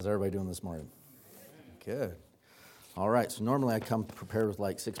How's everybody doing this morning? Good. All right, so normally I come prepared with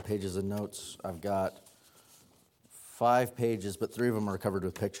like 6 pages of notes. I've got 5 pages, but 3 of them are covered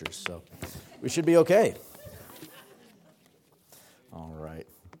with pictures, so we should be okay. All right.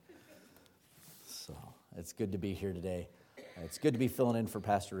 So it's good to be here today. It's good to be filling in for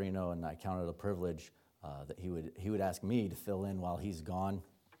Pastor Reno, and I count it a privilege that he would ask me to fill in while he's gone.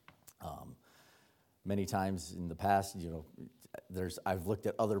 Many times in the past, I've looked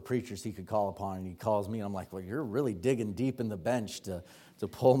at other preachers he could call upon, and he calls me, and I'm like, well, you're really digging deep in the bench to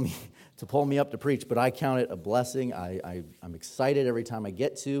pull me up to preach. But I count it a blessing. I'm excited every time I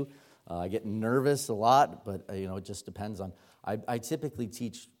get to. I get nervous a lot, but it just depends on. I typically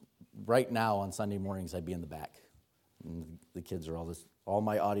teach right now on Sunday mornings. I'd be in the back, and the kids are all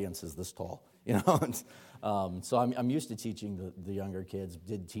my audience is this tall, So I'm used to teaching the younger kids.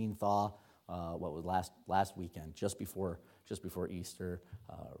 Did Teen Thaw. What was last weekend, just before Easter,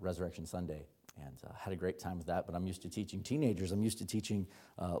 Resurrection Sunday, and had a great time with that. But I'm used to teaching teenagers. I'm used to teaching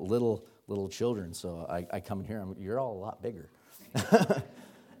little children. So I come in here. You're all a lot bigger.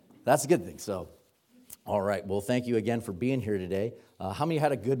 That's a good thing. So, all right. Well, thank you again for being here today. How many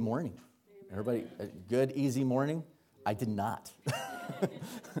had a good morning? Everybody, a good, easy morning? I did not.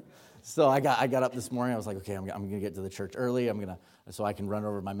 So I got up this morning. I was like, okay, I'm going to get to the church early. So I can run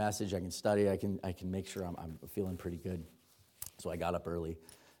over my message. I can study. I can make sure I'm feeling pretty good. So I got up early,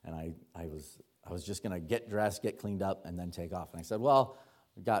 and I was just going to get dressed, get cleaned up, and then take off. And I said, well,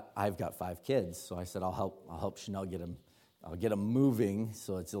 I've got 5 kids, so I said I'll help Chanel get them. I'll get them moving,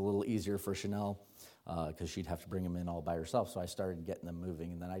 so it's a little easier for Chanel because she'd have to bring them in all by herself. So I started getting them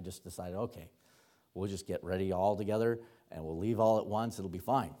moving, and then I just decided, okay, we'll just get ready all together, and we'll leave all at once. It'll be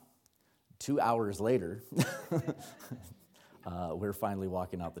fine. 2 hours later, we're finally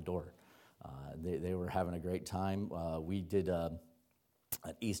walking out the door. They were having a great time. We did an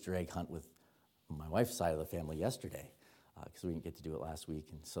Easter egg hunt with my wife's side of the family yesterday because we didn't get to do it last week.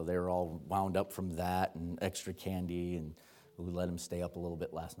 And so they were all wound up from that and extra candy, and we let them stay up a little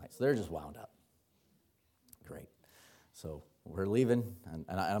bit last night. So they're just wound up. Great. So we're leaving, and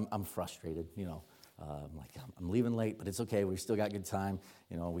I'm frustrated, I'm like, I'm leaving late, but it's okay. We still got good time.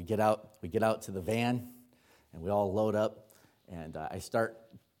 We get out to the van, and we all load up, and I start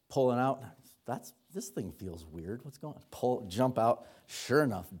pulling out. This thing feels weird. What's going on? Jump out. Sure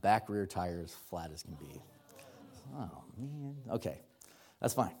enough, back rear tire is flat as can be. Oh man. Okay,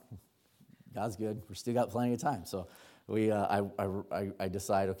 that's fine. God's good. We still got plenty of time. So I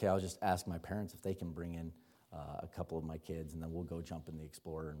decide, okay, I'll just ask my parents if they can bring in a couple of my kids, and then we'll go jump in the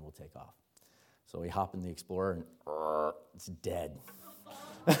Explorer and we'll take off. So we hop in the Explorer, and it's dead.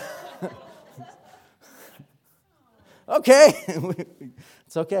 Okay,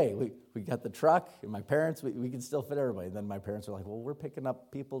 it's okay. We got the truck, and my parents, we can still fit everybody. And then my parents are like, well, we're picking up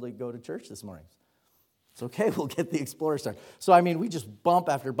people to go to church this morning. It's okay, we'll get the Explorer started. So, we just bump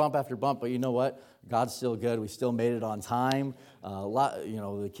after bump after bump, but you know what? God's still good. We still made it on time.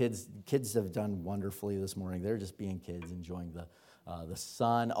 The kids have done wonderfully this morning. They're just being kids, enjoying the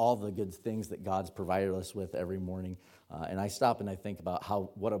sun, all the good things that God's provided us with every morning. And I stop and I think about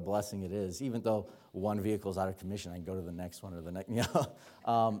what a blessing it is. Even though one vehicle's out of commission, I can go to the next one or the next.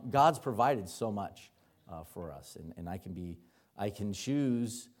 God's provided so much for us, and I can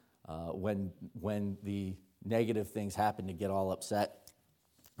choose when the negative things happen to get all upset.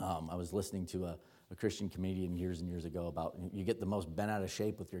 I was listening to a Christian comedian years and years ago about you get the most bent out of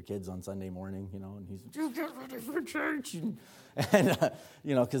shape with your kids on Sunday morning, and he's just get ready for church, and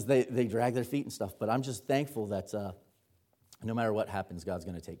because they drag their feet and stuff. But I'm just thankful that no matter what happens, God's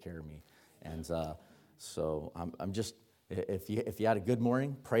going to take care of me, and so I'm just if you had a good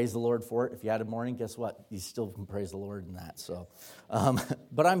morning, praise the Lord for it. If you had a morning, guess what? You still can praise the Lord in that. So,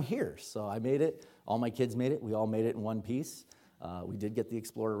 but I'm here, so I made it. All my kids made it. We all made it in one piece. We did get the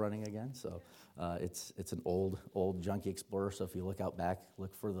Explorer running again, so it's an old junky Explorer. So if you look out back,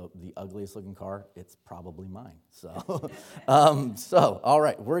 look for the ugliest looking car. It's probably mine. So, all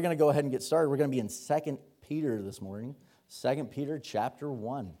right, we're going to go ahead and get started. We're going to be in 2 Peter this morning. 2 Peter chapter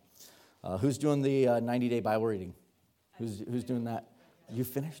 1. Who's doing the 90-day Bible reading? Who's doing that? You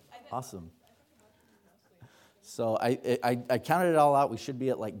finished? Awesome. So I counted it all out. We should be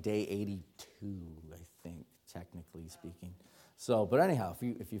at like day 82, I think, technically speaking. So, but anyhow,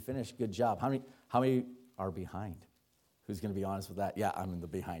 if you finish, good job. How many are behind? Who's going to be honest with that? Yeah, I'm in the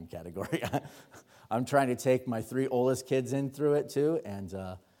behind category. I'm trying to take my 3 oldest kids in through it too, and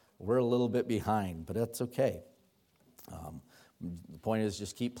we're a little bit behind, but that's okay. The point is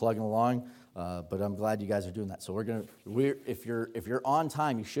just keep plugging along. But I'm glad you guys are doing that. So if you're on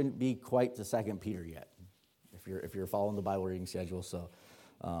time, you shouldn't be quite to 2 Peter yet. If you're following the Bible reading schedule. So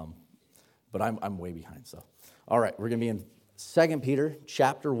But I'm way behind. So, all right, we're going to be in 2 Peter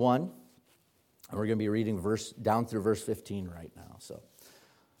chapter 1, and we're going to be reading down through verse 15 right now. So,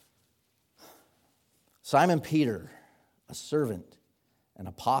 Simon Peter, a servant and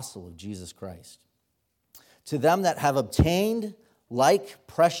apostle of Jesus Christ, to them that have obtained like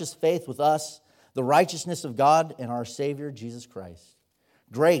precious faith with us, the righteousness of God and our Savior Jesus Christ,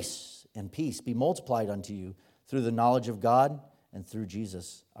 grace and peace be multiplied unto you through the knowledge of God and through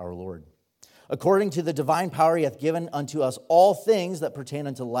Jesus our Lord. According to the divine power he hath given unto us all things that pertain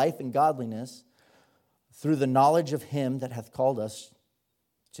unto life and godliness, through the knowledge of him that hath called us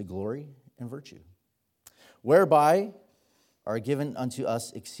to glory and virtue, whereby are given unto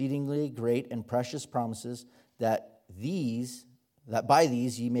us exceedingly great and precious promises, that by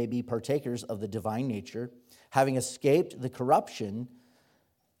these ye may be partakers of the divine nature, having escaped the corruption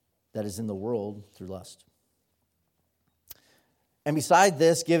that is in the world through lust. And beside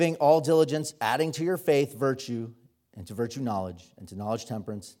this, giving all diligence, adding to your faith virtue, and to virtue knowledge, and to knowledge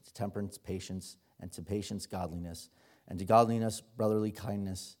temperance, to temperance patience, and to patience godliness, and to godliness brotherly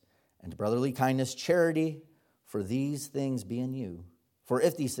kindness, and to brotherly kindness charity. For if these things be in you,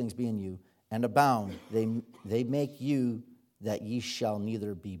 and abound, they make you that ye shall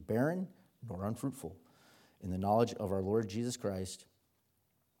neither be barren nor unfruitful in the knowledge of our Lord Jesus Christ.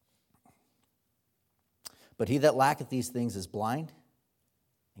 But he that lacketh these things is blind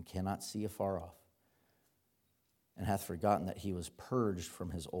and cannot see afar off, and hath forgotten that he was purged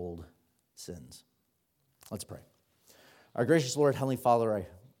from his old sins. Let's pray. Our gracious Lord, Heavenly Father, I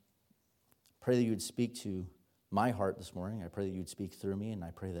pray that you would speak to my heart this morning. I pray that you would speak through me, and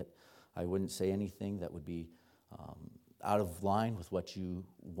I pray that I wouldn't say anything that would be out of line with what you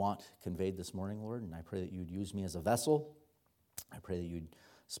want conveyed this morning, Lord. And I pray that you would use me as a vessel. I pray that you would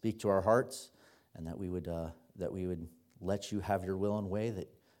speak to our hearts, and that we would let you have your will and way, that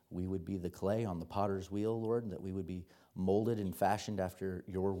we would be the clay on the potter's wheel, Lord, and that we would be molded and fashioned after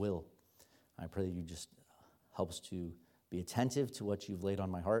your will. I pray that you just help us to be attentive to what you've laid on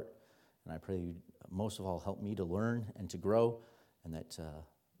my heart, and I pray that you most of all help me to learn and to grow, and that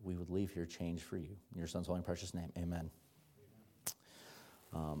we would leave here changed for you. In your Son's holy and precious name, amen.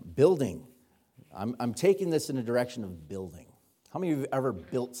 Building. I'm taking this in a direction of building. How many of you have ever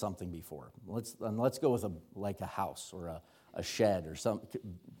built something before? Let's go with a house or a shed or some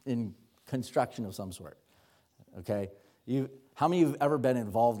in construction of some sort. Okay, how many of you have ever been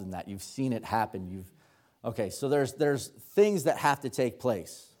involved in that? You've seen it happen. So there's things that have to take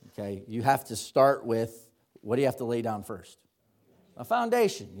place. Okay, you have to start with, what do you have to lay down first? A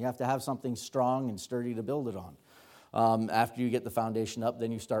foundation. You have to have something strong and sturdy to build it on. After you get the foundation up,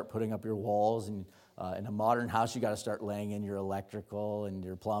 then you start putting up your walls, and in a modern house, you got to start laying in your electrical and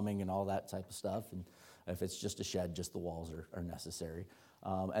your plumbing and all that type of stuff. And if it's just a shed, just the walls are necessary.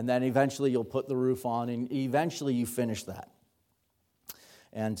 And then eventually you'll put the roof on, and eventually you finish that.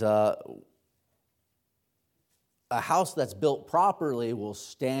 And a house that's built properly will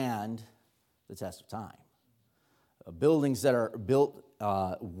stand the test of time. Buildings that are built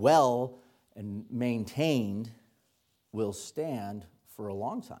well and maintained will stand for a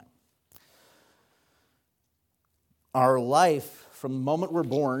long time. Our life, from the moment we're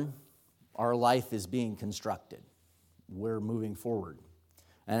born, our life is being constructed. We're moving forward.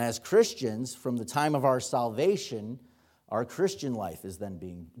 And as Christians, from the time of our salvation, our Christian life is then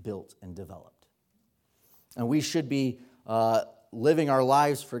being built and developed. And we should be living our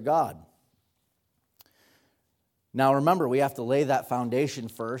lives for God. Now remember, we have to lay that foundation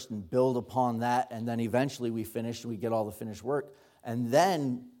first and build upon that, and then eventually we get all the finished work. And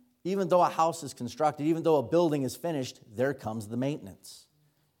then, even though a house is constructed, even though a building is finished, there comes the maintenance.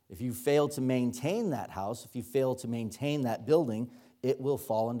 If you fail to maintain that house, if you fail to maintain that building, it will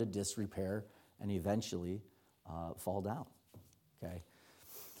fall into disrepair and eventually fall down. Okay?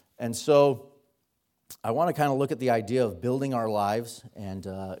 And so I want to kind of look at the idea of building our lives and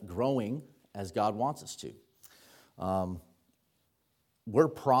growing as God wants us to. We're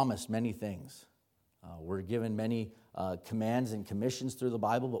promised many things. We're given many commands and commissions through the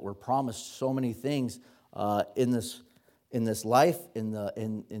Bible, but we're promised so many things in this life, in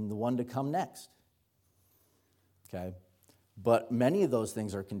the one to come next. Okay, but many of those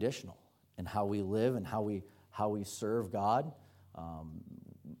things are conditional in how we live and how we serve God.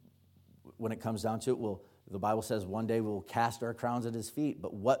 When it comes down to it, the Bible says one day we'll cast our crowns at his feet,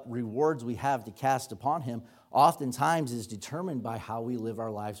 but what rewards we have to cast upon him oftentimes is determined by how we live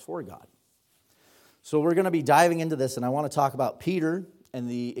our lives for God. So we're going to be diving into this, and I want to talk about Peter and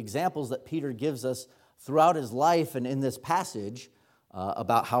the examples that Peter gives us throughout his life and in this passage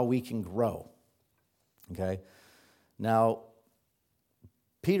about how we can grow. Okay? Now,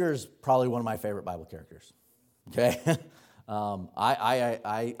 Peter's probably one of my favorite Bible characters. Okay,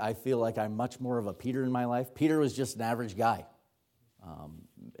 I feel like I'm much more of a Peter in my life. Peter was just an average guy.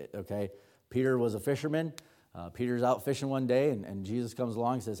 Okay, Peter was a fisherman. Peter's out fishing one day, and Jesus comes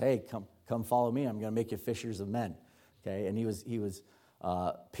along and says, "Hey, come follow me. I'm going to make you fishers of men." Okay, and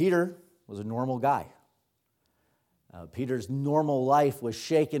Peter was a normal guy. Peter's normal life was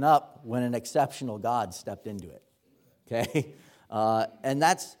shaken up when an exceptional God stepped into it. Okay, and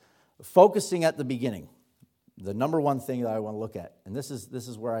that's focusing at the beginning. The number one thing that I want to look at, and this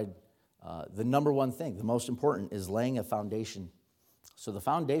is where the number one thing, the most important, is laying a foundation. So the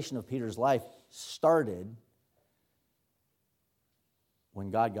foundation of Peter's life started when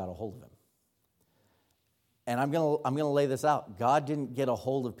God got a hold of him. And I'm gonna lay this out. God didn't get a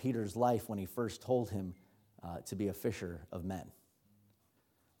hold of Peter's life when he first told him to be a fisher of men.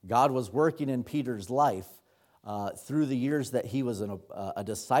 God was working in Peter's life through the years that he was a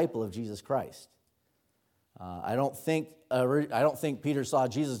disciple of Jesus Christ. I don't think Peter saw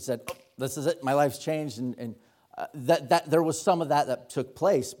Jesus and said, "Oh, this is it. My life's changed," and that there was some of that took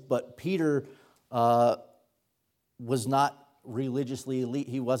place. But Peter was not religiously elite.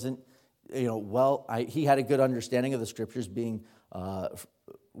 He wasn't, he had a good understanding of the scriptures, being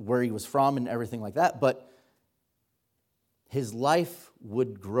where he was from and everything like that. But his life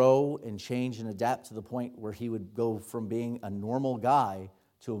would grow and change and adapt to the point where he would go from being a normal guy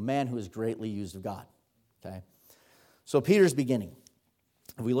to a man who is greatly used of God. Okay, so Peter's beginning.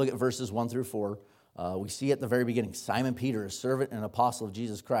 If we look at verses 1 through 4, we see at the very beginning, Simon Peter, a servant and apostle of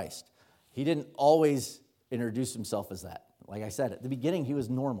Jesus Christ. He didn't always introduce himself as that. Like I said, at the beginning, he was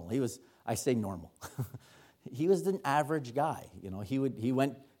normal. I say normal. He was an average guy. He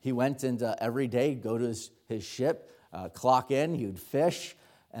went and every day go to his ship, clock in, he would fish,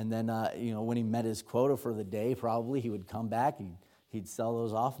 and then when he met his quota for the day, probably he would come back. He'd sell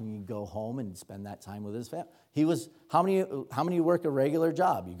those off, and he'd go home and spend that time with his family. He was how many work a regular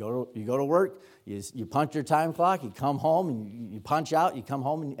job? You go to work, you punch your time clock, you come home, and you punch out, you come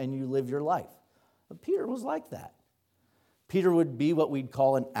home, and you live your life. But Peter was like that. Peter would be what we'd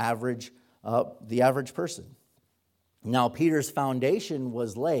call the average person. Now, Peter's foundation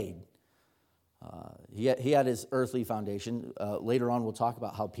was laid. He had his earthly foundation. Later on, we'll talk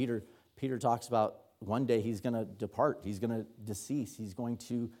about how Peter talks about one day he's going to depart. He's going to decease. He's going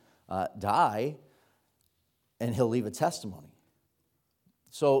to die, and he'll leave a testimony.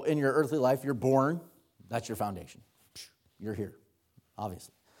 So in your earthly life, you're born. That's your foundation. You're here,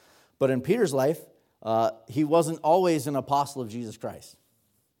 obviously. But in Peter's life, he wasn't always an apostle of Jesus Christ.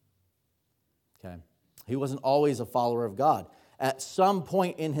 Okay, he wasn't always a follower of God. At some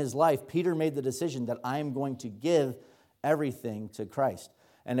point in his life, Peter made the decision that I am going to give everything to Christ.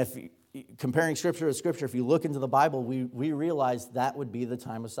 And if comparing Scripture to Scripture, if you look into the Bible, we realize that would be the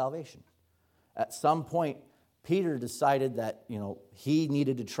time of salvation. At some point, Peter decided that he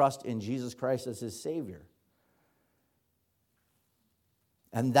needed to trust in Jesus Christ as his Savior.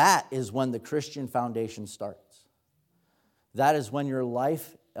 And that is when the Christian foundation starts. That is when your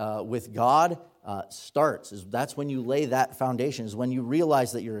life with God starts. That's when you lay that foundation, is when you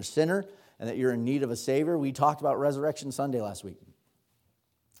realize that you're a sinner and that you're in need of a Savior. We talked about Resurrection Sunday last week.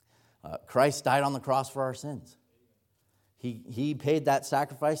 Christ died on the cross for our sins. He paid that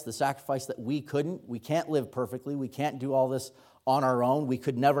sacrifice, the sacrifice that we couldn't. We can't live perfectly. We can't do all this on our own. We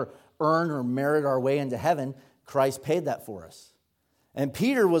could never earn or merit our way into heaven. Christ paid that for us. And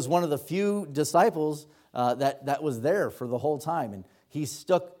Peter was one of the few disciples that was there for the whole time. And he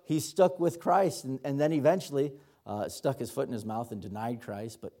stuck with Christ, and then eventually stuck his foot in his mouth and denied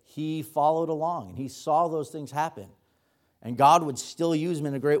Christ. But he followed along, and he saw those things happen. And God would still use him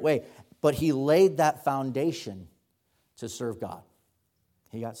in a great way. But he laid that foundation to serve God.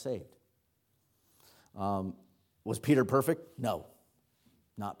 He got saved. Was Peter perfect? No,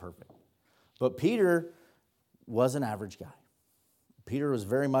 not perfect. But Peter was an average guy. Peter was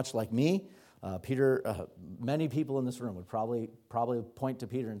very much like me. Many people in this room would probably point to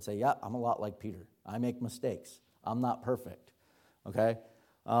Peter and say, "Yeah, I'm a lot like Peter. I make mistakes. I'm not perfect." Okay?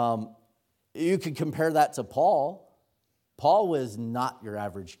 You could compare that to Paul. Paul was not your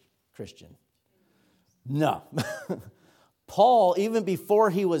average Christian. No. Paul, even before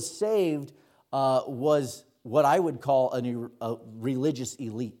he was saved, was what I would call a religious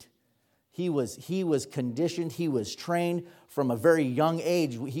elite. He was conditioned, he was trained from a very young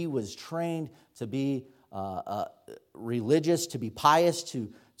age. He was trained to be religious, to be pious, to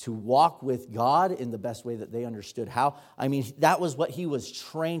walk with God in the best way that they understood how. I mean, that was what he was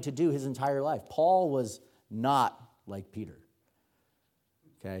trained to do his entire life. Paul was not like Peter.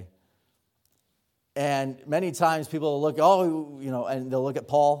 Okay? And many times people will look, and they'll look at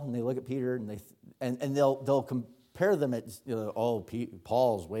Paul and they look at Peter and they'll compare them at,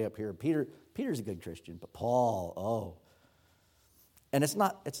 Paul's way up here. Peter's a good Christian, but Paul, And it's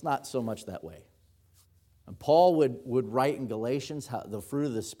not so much that way. And Paul would write in Galatians the fruit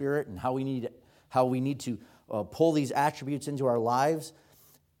of the Spirit and how we need to pull these attributes into our lives.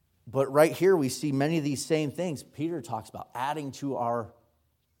 But right here we see many of these same things. Peter talks about adding to our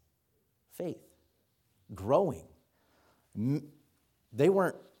faith, growing. They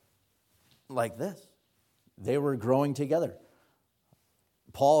weren't like this. They were growing together.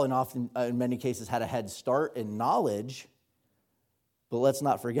 Paul, in many cases, had a head start in knowledge, but let's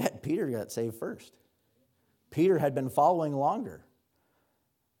not forget, Peter got saved first. Peter had been following longer.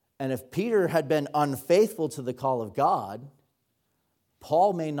 And if Peter had been unfaithful to the call of God,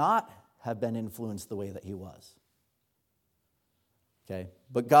 Paul may not have been influenced the way that he was. Okay?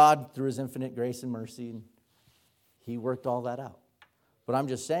 But God, through his infinite grace and mercy, he worked all that out. But I'm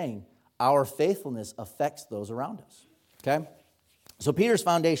just saying, our faithfulness affects those around us. Okay? So Peter's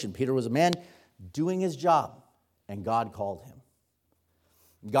foundation. Peter was a man doing his job, and God called him.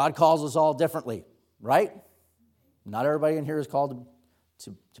 God calls us all differently, right? Not everybody in here is called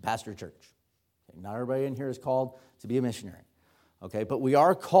to pastor a church. Okay? Not everybody in here is called to be a missionary. Okay? But we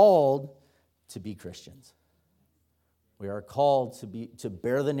are called to be Christians. We are called to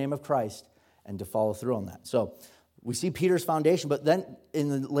bear the name of Christ and to follow through on that. So we see Peter's foundation, but then in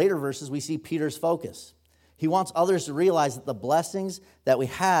the later verses, we see Peter's focus. He wants others to realize that the blessings that we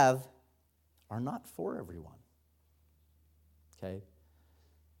have are not for everyone. Okay?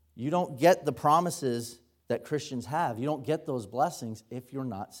 You don't get the promises that Christians have. You don't get those blessings if you're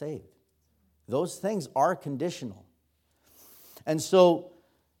not saved. Those things are conditional. And so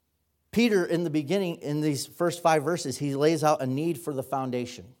Peter, in the beginning, in these first 5 verses, he lays out a need for the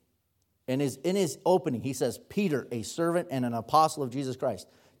foundation. And in his opening, he says, Peter, a servant and an apostle of Jesus Christ.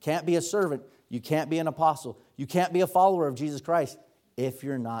 Can't be a servant. You can't be an apostle. You can't be a follower of Jesus Christ if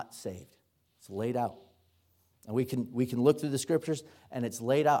you're not saved. It's laid out. And we can look through the scriptures, and it's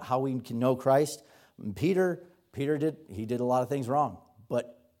laid out how we can know Christ. And Peter did a lot of things wrong,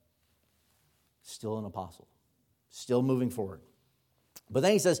 but still an apostle, still moving forward. But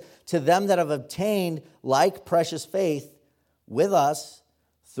then he says, to them that have obtained like precious faith with us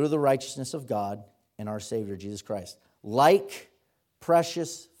through the righteousness of God and our Savior, Jesus Christ. Like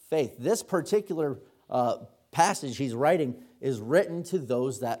precious faith. This particular passage he's writing is written to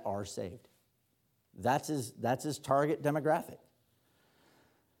those that are saved. That's his target demographic.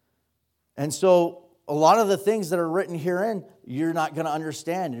 And so a lot of the things that are written herein, you're not going to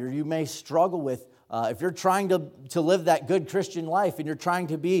understand, or you may struggle with. If you're trying to live that good Christian life and you're trying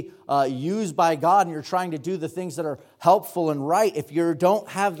to be used by God and you're trying to do the things that are helpful and right, if you don't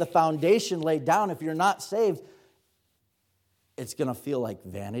have the foundation laid down, if you're not saved, it's going to feel like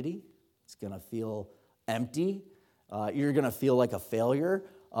vanity. It's going to feel empty. You're going to feel like a failure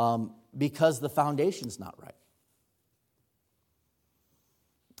because the foundation's not right.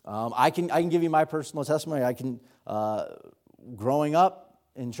 I can give you my personal testimony. Growing up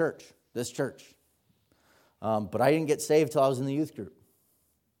in church, this church. But I didn't get saved till I was in the youth group.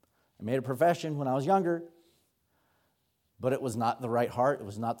 I made a profession when I was younger, but it was not the right heart. It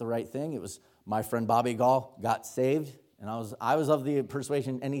was not the right thing. It was my friend Bobby Gall got saved, and I was of the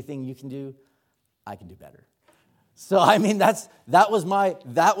persuasion, anything you can do, I can do better. So I mean that was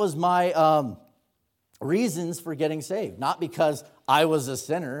my reasons for getting saved, not because I was a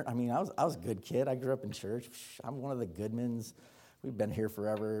sinner. I mean I was a good kid. I grew up in church. I'm one of the Goodmans. We've been here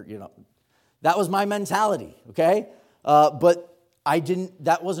forever, That was my mentality, okay? But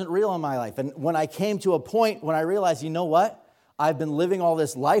that wasn't real in my life. And when I came to a point when I realized, you know what? I've been living all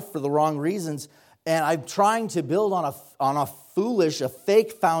this life for the wrong reasons, and I'm trying to build on a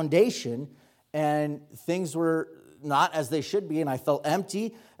fake foundation, and things were not as they should be, and I felt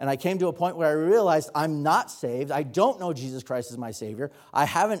empty, and I came to a point where I realized I'm not saved. I don't know Jesus Christ as my Savior. I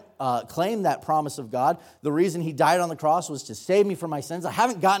haven't claimed that promise of God. The reason He died on the cross was to save me from my sins. I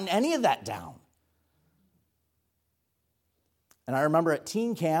haven't gotten any of that down. And I remember at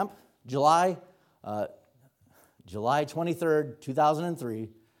teen camp, July 23rd, 2003,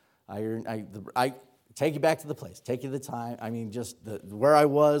 I take you back to the place, take you to the time. I mean, just where I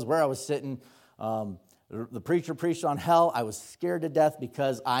was sitting. The preacher preached on hell. I was scared to death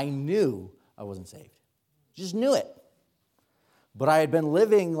because I knew I wasn't saved. Just knew it. But I had been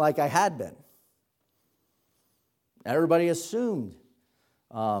living like I had been. Everybody assumed.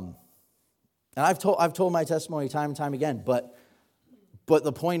 And I've told my testimony time and time again, but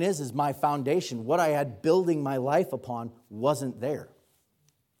the point is my foundation, what I had building my life upon, wasn't there.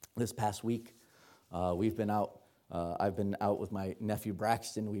 This past week, We've been out. I've been out with my nephew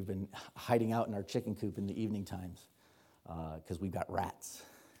Braxton. We've been hiding out in our chicken coop in the evening times because we've got rats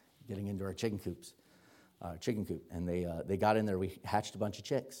getting into our chicken coop. And they got in there. We hatched a bunch of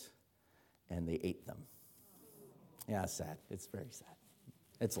chicks, and they ate them. Yeah, it's sad. It's very sad.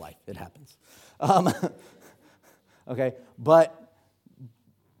 It's life. It happens. Okay, but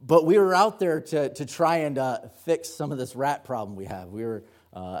we were out there to try and fix some of this rat problem we have.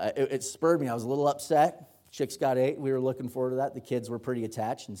 It spurred me. I was a little upset. Chicks got ate. We were looking forward to that. The kids were pretty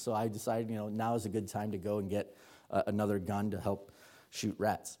attached, and so I decided, now is a good time to go and get another gun to help shoot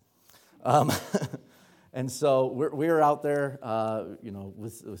rats. And so we were out there,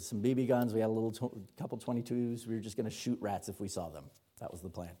 with some BB guns. We had a couple 22s. We were just going to shoot rats if we saw them. That was the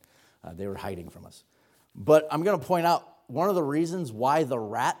plan. They were hiding from us. But I'm going to point out one of the reasons why the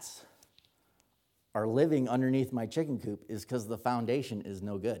rats are living underneath my chicken coop is because the foundation is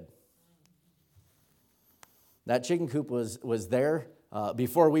no good. That chicken coop was there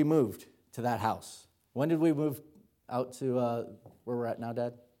before we moved to that house. When did we move out to where we're at now,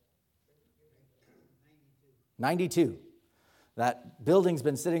 Dad? 92. That building's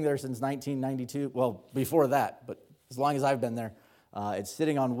been sitting there since 1992. Well, before that, but as long as I've been there. It's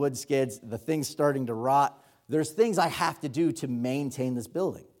sitting on wood skids. The thing's starting to rot. There's things I have to do to maintain this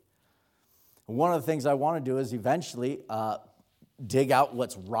building. One of the things I want to do is eventually dig out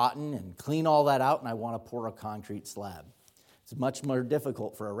what's rotten and clean all that out, and I want to pour a concrete slab. It's much more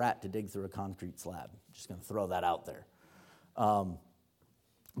difficult for a rat to dig through a concrete slab. I'm just going to throw that out there.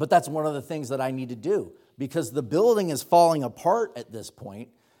 But that's one of the things that I need to do because the building is falling apart at this point,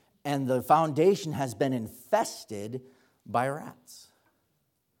 and the foundation has been infested by rats.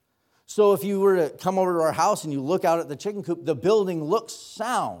 So if you were to come over to our house and you look out at the chicken coop, the building looks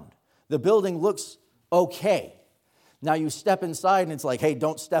sound. The building looks okay. Now you step inside and it's like, hey,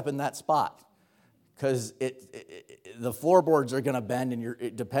 don't step in that spot because the floorboards are going to bend,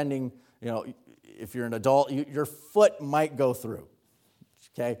 and depending, if you're an adult, your foot might go through.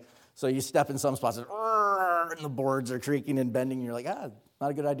 Okay, so you step in some spots and the boards are creaking and bending. And you're like,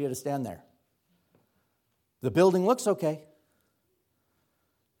 not a good idea to stand there. The building looks okay,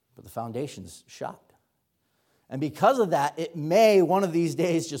 but the foundation's shot. And because of that, it may one of these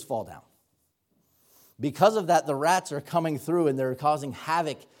days just fall down. Because of that, the rats are coming through and they're causing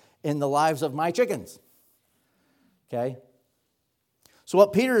havoc in the lives of my chickens. Okay? So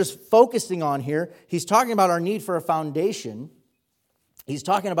what Peter is focusing on here, he's talking about our need for a foundation. He's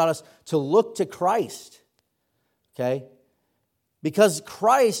talking about us to look to Christ. Okay? Because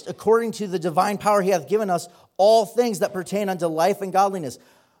Christ, according to the divine power he hath given us, all things that pertain unto life and godliness,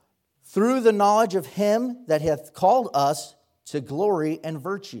 through the knowledge of him that hath called us to glory and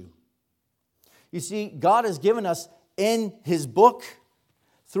virtue. You see, God has given us in his book,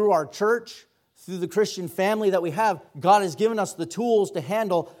 through our church, through the Christian family that we have, God has given us the tools to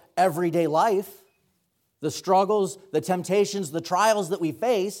handle everyday life, the struggles, the temptations, the trials that we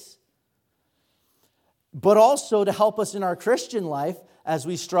face, but also to help us in our Christian life as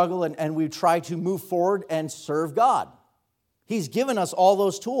we struggle and we try to move forward and serve God. He's given us all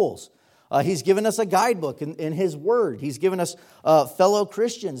those tools. He's given us a guidebook in his word. He's given us fellow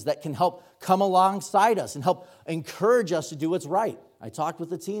Christians that can help come alongside us and help encourage us to do what's right. I talked with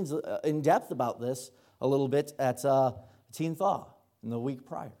the teens in depth about this a little bit at Teen Thaw in the week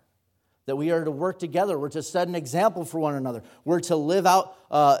prior. That we are to work together. We're to set an example for one another. We're to live out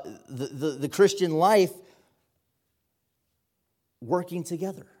the Christian life working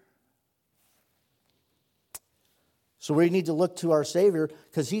together. So we need to look to our Savior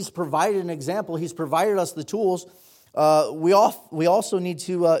because he's provided an example. He's provided us the tools. We also need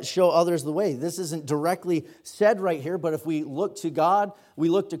to show others the way. This isn't directly said right here, but if we look to God, we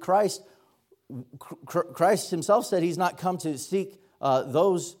look to Christ. Christ himself said he's not come to seek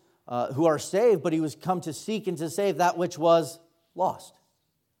those who are saved, but he was come to seek and to save that which was lost.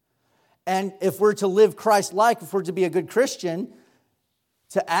 And if we're to live Christ-like, if we're to be a good Christian,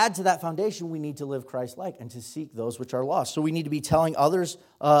 to add to that foundation, we need to live Christ-like and to seek those which are lost. So we need to be telling others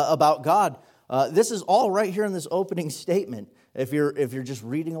about God. This is all right here in this opening statement, if you're just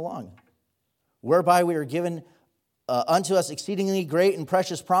reading along. Whereby we are given unto us exceedingly great and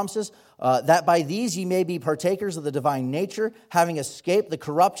precious promises, that by these ye may be partakers of the divine nature, having escaped the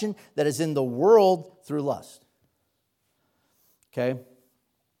corruption that is in the world through lust. Okay?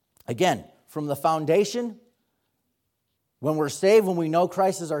 Again, from the foundation, when we're saved, when we know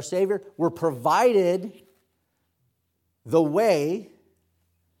Christ is our Savior, we're provided the way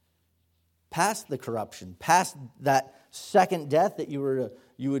past the corruption, past that second death that you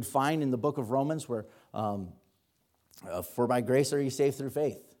would find in the book of Romans, where for by grace are you saved through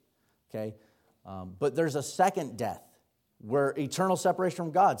faith. Okay, But there's a second death where eternal separation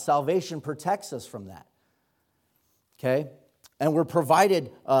from God, salvation protects us from that. Okay? And we're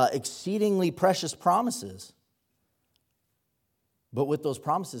provided exceedingly precious promises. But with those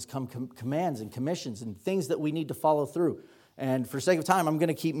promises come commands and commissions and things that we need to follow through. And for sake of time, I'm going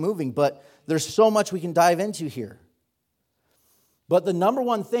to keep moving, but there's so much we can dive into here. But the number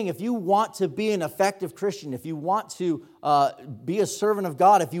one thing, if you want to be an effective Christian, if you want to be a servant of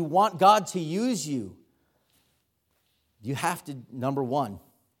God, if you want God to use you, you have to, number one,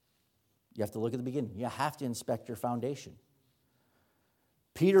 you have to look at the beginning. You have to inspect your foundation.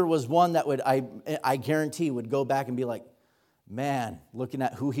 Peter was one that would, I guarantee, would go back and be like, man, looking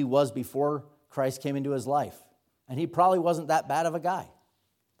at who he was before Christ came into his life. And he probably wasn't that bad of a guy.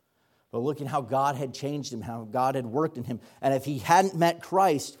 But looking how God had changed him, how God had worked in him. And if he hadn't met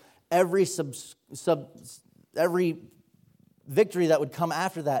Christ, every victory that would come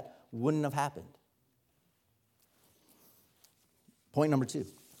after that wouldn't have happened. Point number 2.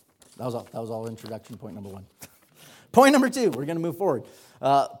 That was all introduction, point number 1. Point number 2, we're going to move forward.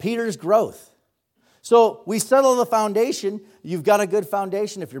 Peter's growth. So we settle the foundation. You've got a good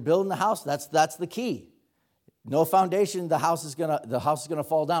foundation. If you're building the house, that's the key. No foundation, the house is gonna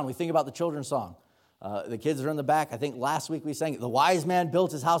fall down. We think about the children's song. The kids are in the back. I think last week we sang it. The wise man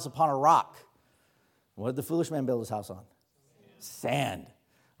built his house upon a rock. What did the foolish man build his house on? Sand.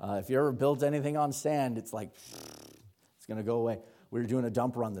 If you ever built anything on sand, it's like, it's going to go away. We were doing a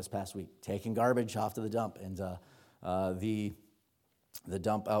dump run this past week, taking garbage off to the dump. And the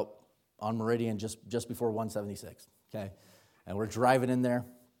dump out on Meridian just before 176, okay? And we're driving in there.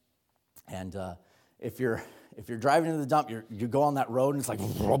 And if you're driving into the dump, you go on that road, and it's like,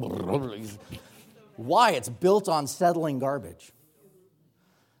 why? It's built on settling garbage.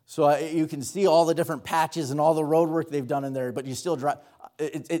 So you can see all the different patches and all the road work they've done in there, but you still drive.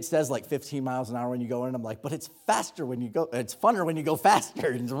 It says like 15 miles an hour when you go in. I'm like, but it's faster when you go. It's funner when you go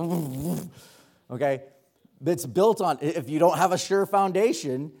faster. Okay? It's built on, if you don't have a sure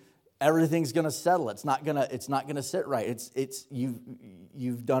foundation, everything's going to settle. It's not going to sit right.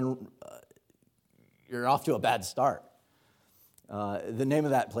 You've done. You're off to a bad start. The name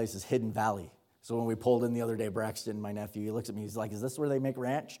of that place is Hidden Valley. So when we pulled in the other day, Braxton, my nephew, he looks at me, he's like, is this where they make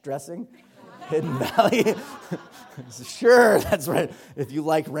ranch dressing? Hidden Valley? Sure, that's right, if you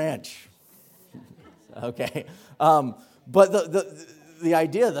like ranch. Okay. But the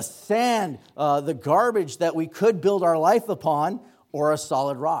idea, the sand, the garbage that we could build our life upon, or a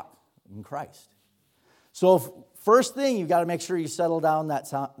solid rock in Christ. So first thing, you've got to make sure you settle down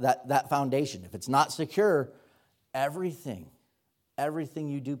that foundation. If it's not secure, everything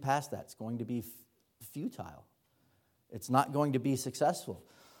you do past that's going to be futile. It's not going to be successful.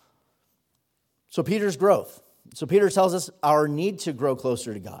 So Peter's growth. So Peter tells us our need to grow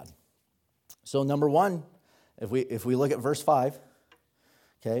closer to God. So number 1, if we look at verse 5,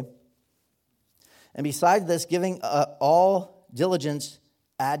 okay, and besides this, giving all diligence,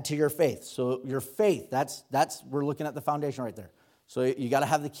 add to your faith. So your faith, that's we're looking at the foundation right there. So you got to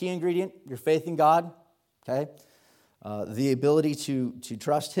have the key ingredient, your faith in God, okay? The ability to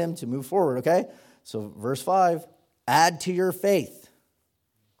trust Him to move forward, okay? So verse 5, add to your faith.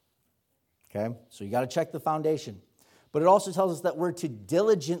 Okay? So you got to check the foundation. But it also tells us that we're to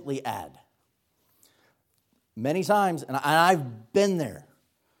diligently add. Many times, and I've been there,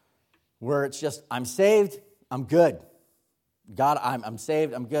 where it's just, I'm saved, I'm good. God, I'm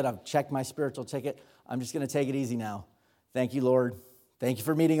saved, I'm good, I've checked my spiritual ticket, I'm just going to take it easy now. Thank you, Lord. Thank you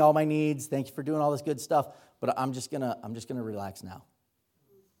for meeting all my needs. Thank you for doing all this good stuff. But I'm just gonna relax now.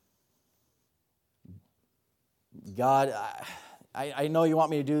 God, I know you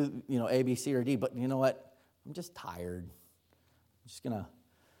want me to do, A, B, C, or D, but you know what? I'm just tired. I'm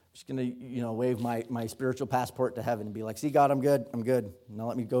just gonna wave my spiritual passport to heaven and be like, see, God, I'm good. Now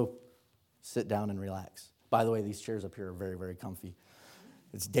let me go sit down and relax. By the way, these chairs up here are very, very comfy.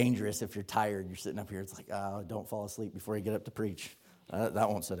 It's dangerous if you're tired. You're sitting up here. It's like, oh, don't fall asleep before you get up to preach. That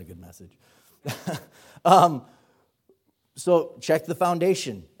won't set a good message. So check the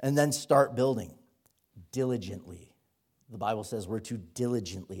foundation and then start building diligently. The Bible says we're to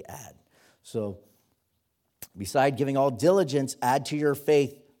diligently add. So beside giving all diligence, add to your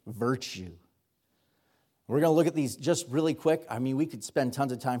faith virtue. We're going to look at these just really quick. I mean, we could spend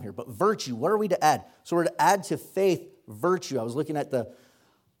tons of time here, but virtue, what are we to add? So we're to add to faith virtue. I was looking at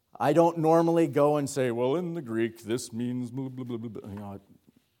I don't normally go and say, well, in the Greek, this means blah, blah, blah, blah.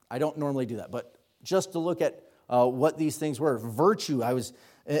 I don't normally do that. But just to look at what these things were. Virtue,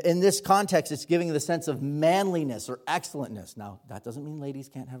 in this context, it's giving the sense of manliness or excellentness. Now, that doesn't mean ladies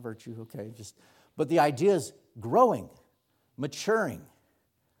can't have virtue, okay? But the idea is growing, maturing,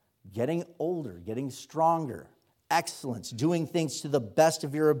 getting older, getting stronger, excellence, doing things to the best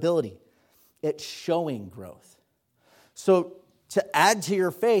of your ability. It's showing growth. So to add to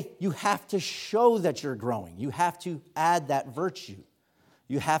your faith, you have to show that you're growing. You have to add that virtue.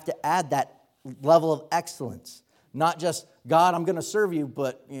 You have to add that level of excellence. Not just, God, I'm going to serve you,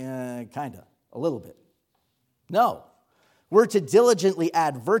 but kind of, a little bit. No. We're to diligently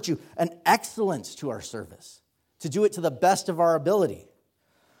add virtue and excellence to our service, to do it to the best of our ability.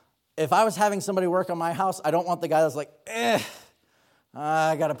 If I was having somebody work on my house, I don't want the guy that's like,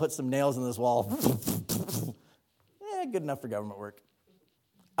 I got to put some nails in this wall. Good enough for government work.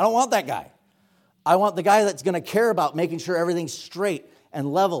 I don't want that guy. I want the guy that's going to care about making sure everything's straight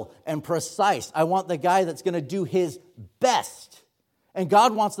and level and precise. I want the guy that's going to do his best. And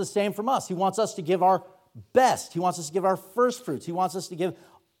God wants the same from us. He wants us to give our best. He wants us to give our first fruits. He wants us to give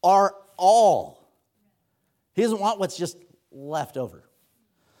our all. He doesn't want what's just left over.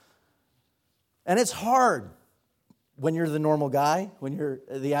 And it's hard when you're the normal guy, when you're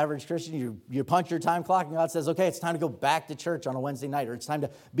the average Christian. You punch your time clock and God says, okay, it's time to go back to church on a Wednesday night, or it's time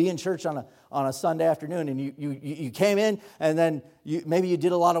to be in church on a Sunday afternoon. And you came in, and then maybe you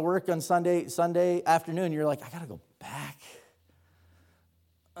did a lot of work on Sunday afternoon. You're like, I got to go back.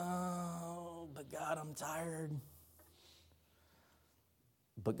 Oh, but God, I'm tired.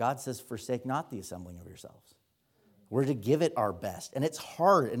 But God says, forsake not the assembling of yourselves. We're to give it our best. And it's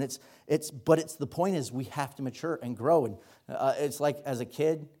hard, and but the point is we have to mature and grow. And it's like as a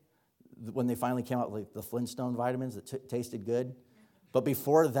kid, when they finally came out with like the Flintstone vitamins that tasted good. But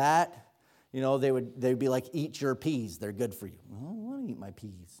before that, they'd be like, eat your peas. They're good for you. I don't want to eat my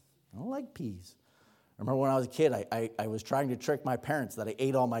peas. I don't like peas. I remember when I was a kid, I was trying to trick my parents that I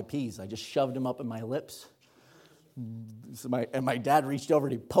ate all my peas. I just shoved them up in my lips. So my dad reached over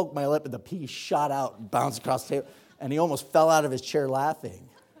and he poked my lip, and the pea shot out and bounced across the table. And he almost fell out of his chair laughing.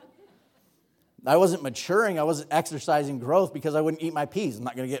 I wasn't maturing. I wasn't exercising growth because I wouldn't eat my peas. I'm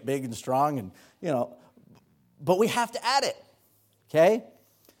not going to get big and strong, and but we have to add it. Okay?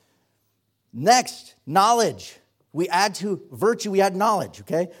 Next, knowledge. We add to virtue, we add knowledge.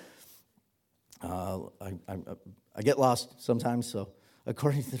 Okay? I get lost sometimes, so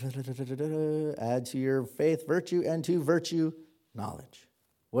according to add to your faith virtue, and to virtue knowledge.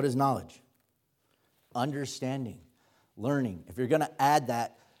 What is knowledge? Understanding, learning. If you're going to add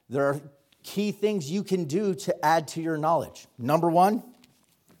that, there are key things you can do to add to your knowledge. Number one,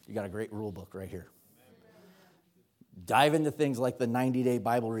 you got a great rule book right here. Dive into things like the 90-day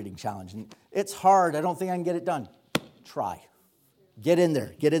Bible reading challenge. And it's hard. I don't think I can get it done. Try. Get in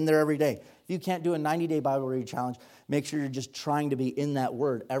there. Get in there every day. If you can't do a 90-day Bible reading challenge, make sure you're just trying to be in that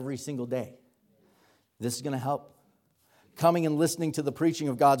word every single day. This is going to help. Coming and listening to the preaching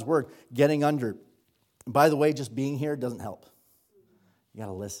of God's word, getting under. By the way, just being here doesn't help. You got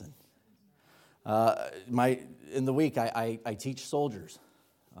to listen. In the week, I teach soldiers.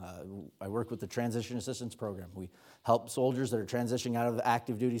 I work with the Transition Assistance Program. We help soldiers that are transitioning out of the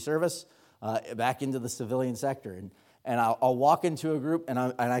active duty service back into the civilian sector. And I'll walk into a group and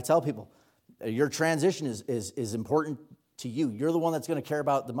I tell people, your transition is important to you. You're the one that's going to care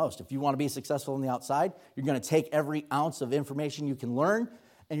about it the most. If you want to be successful on the outside, you're going to take every ounce of information you can learn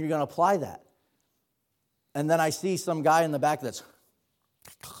and you're going to apply that. And then I see some guy in the back that's,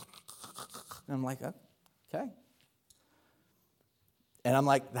 and I'm like, okay. And I'm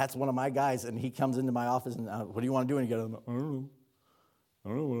like, that's one of my guys. And he comes into my office and, what do you want to do when you get out of the Army? I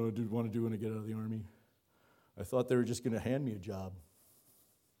don't know what I want to do when I get out of the Army. I thought they were just going to hand me a job.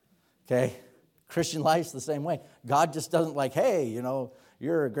 Okay? Christian life's the same way. God just doesn't like, hey,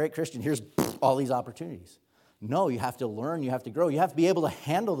 you're a great Christian. Here's all these opportunities. No, you have to learn. You have to grow. You have to be able to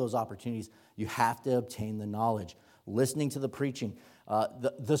handle those opportunities. You have to obtain the knowledge. Listening to the preaching.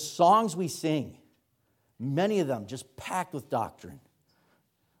 The songs we sing, many of them just packed with doctrine.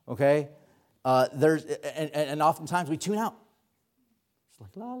 Okay? And oftentimes we tune out. It's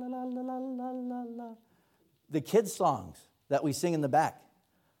like la la la la la la la la. The kids' songs that we sing in the back.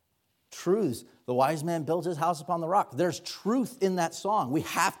 Truths. The wise man built his house upon the rock. There's truth in that song. We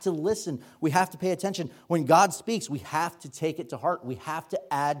have to listen. We have to pay attention. When God speaks, we have to take it to heart. We have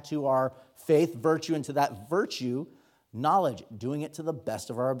to add to our faith virtue, and to that virtue knowledge, doing it to the best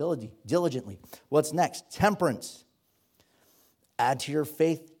of our ability, diligently. What's next? Temperance. Add to your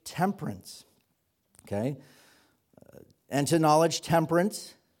faith temperance. Okay? And to knowledge,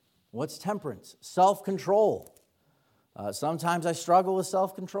 temperance. What's temperance? Self-control. Sometimes I struggle with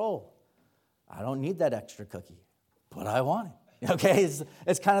self-control. I don't need that extra cookie, but I want it. Okay?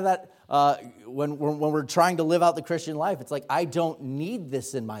 It's kind of that when we're trying to live out the Christian life, it's like, I don't need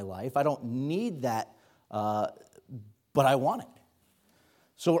this in my life. I don't need that, but I want it.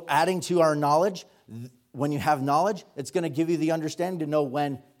 So we're adding to our knowledge. When you have knowledge, it's going to give you the understanding to know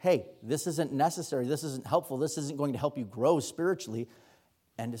when, hey, this isn't necessary, this isn't helpful, this isn't going to help you grow spiritually,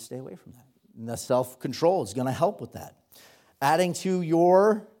 and to stay away from that. And the self-control is going to help with that. Adding to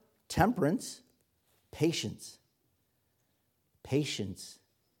your temperance, patience. Patience.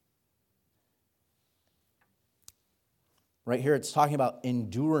 Right here, it's talking about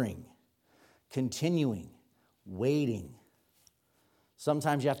enduring, continuing, waiting.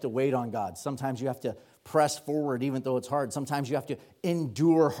 Sometimes you have to wait on God. Sometimes you have to press forward even though it's hard. Sometimes you have to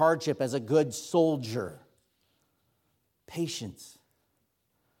endure hardship as a good soldier. Patience.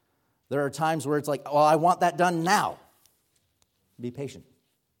 There are times where it's like, oh, I want that done now. Be patient.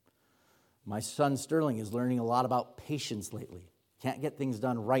 My son Sterling is learning a lot about patience lately. Can't get things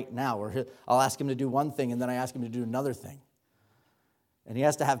done right now. Or I'll ask him to do one thing and then I ask him to do another thing. And he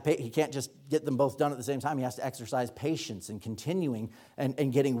has to have, he can't just get them both done at the same time. He has to exercise patience and continuing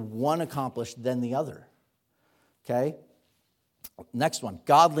and getting one accomplished then the other. Okay? Next one,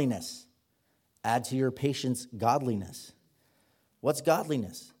 godliness. Add to your patience godliness. What's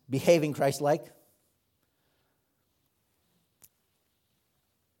godliness? Behaving Christ-like.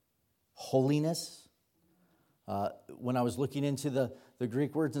 Holiness. When I was looking into the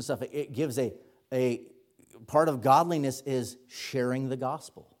Greek words and stuff, it gives a part of godliness is sharing the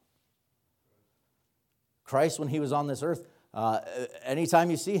gospel. Christ, when he was on this earth,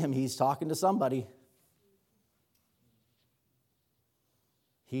 anytime you see him, he's talking to somebody.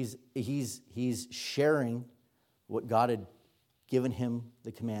 He's sharing what God had given him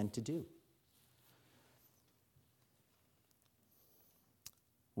the command to do.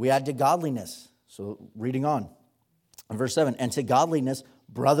 We add to godliness. So reading on. In verse 7, and to godliness,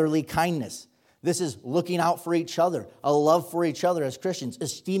 brotherly kindness. This is looking out for each other, a love for each other as Christians,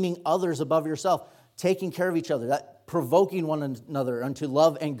 esteeming others above yourself, taking care of each other, that provoking one another unto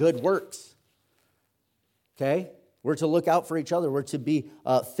love and good works. Okay? We're to look out for each other. We're to be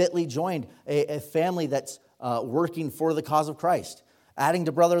fitly joined, a family that's working for the cause of Christ. Adding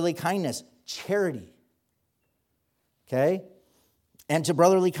to brotherly kindness, charity. Okay? And to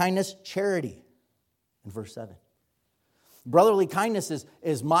brotherly kindness, charity. In verse 7. Brotherly kindness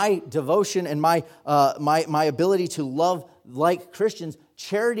is my devotion and my ability to love like Christians.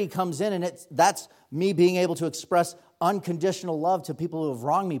 Charity comes in, and that's me being able to express unconditional love to people who have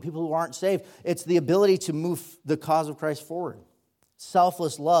wronged me, people who aren't saved. It's the ability to move the cause of Christ forward.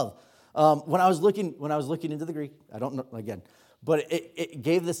 Selfless love. When I was looking into the Greek, I don't know again, but it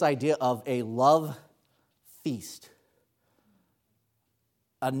gave this idea of a love feast,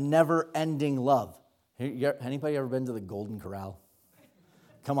 a never-ending love. Anybody ever been to the Golden Corral?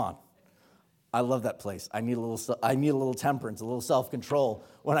 Come on. I love that place. I need a little temperance, a little self-control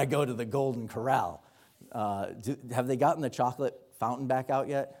when I go to the Golden Corral. Have they gotten the chocolate fountain back out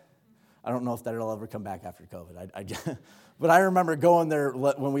yet? I don't know if that'll ever come back after COVID. But I remember going there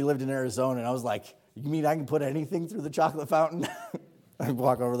when we lived in Arizona, and I was like, you mean I can put anything through the chocolate fountain? I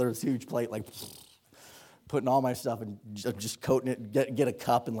walk over there with this huge plate, like putting all my stuff and just coating it, get a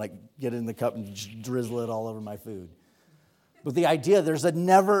cup and like get it in the cup and just drizzle it all over my food. But the idea, there's a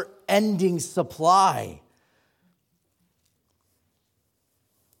never-ending supply.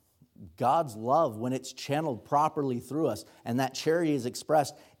 God's love, when it's channeled properly through us and that charity is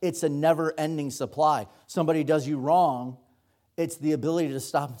expressed, it's a never-ending supply. Somebody does you wrong, it's the ability to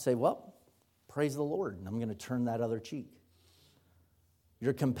stop and say, well, praise the Lord, and I'm going to turn that other cheek.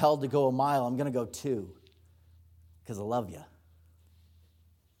 You're compelled to go a mile, I'm going to go 2. Because I love you.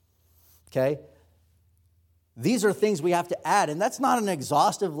 Okay? These are things we have to add, and that's not an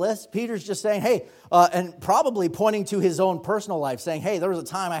exhaustive list. Peter's just saying, hey, and probably pointing to his own personal life, saying, hey, there was a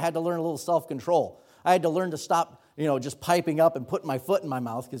time I had to learn a little self-control. I had to learn to stop, just piping up and putting my foot in my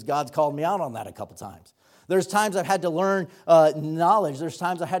mouth because God's called me out on that a couple times. There's times I've had to learn knowledge. There's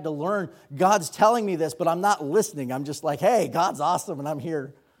times I had to learn God's telling me this, but I'm not listening. I'm just like, hey, God's awesome, and I'm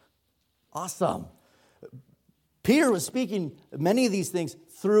here. Awesome. Peter was speaking many of these things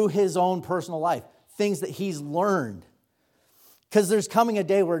through his own personal life, things that he's learned. Because there's coming a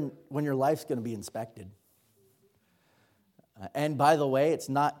day when your life's going to be inspected. And by the way, it's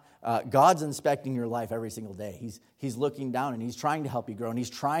not, God's inspecting your life every single day. He's looking down and he's trying to help you grow and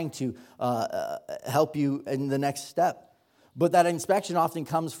he's trying to help you in the next step. But that inspection often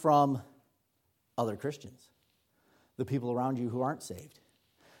comes from other Christians, the people around you who aren't saved.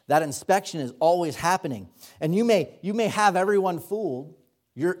 That inspection is always happening. And you may have everyone fooled.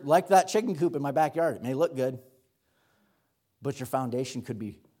 You're like that chicken coop in my backyard. It may look good, but your foundation could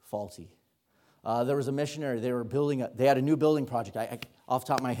be faulty. There was a missionary. They had a new building project. Off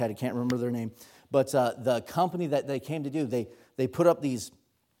the top of my head, I can't remember their name. But the company that they came to do, they put up these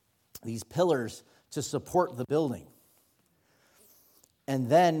these pillars to support the building. And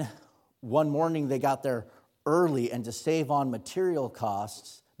then one morning they got there early, and to save on material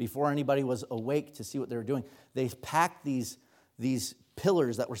costs, before anybody was awake to see what they were doing, they packed these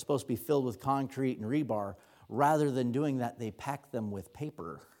pillars that were supposed to be filled with concrete and rebar. Rather than doing that, they packed them with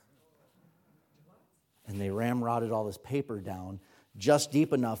paper. And they ramrodded all this paper down just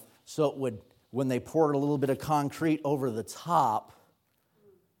deep enough so it would, when they poured a little bit of concrete over the top,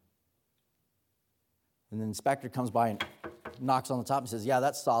 and the inspector comes by and knocks on the top and says, yeah,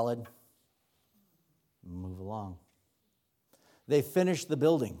 that's solid. Move along. They finished the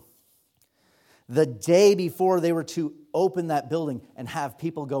building. The day before they were to open that building and have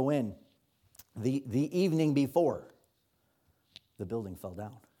people go in, the evening before, the building fell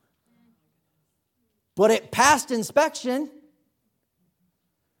down. But it passed inspection.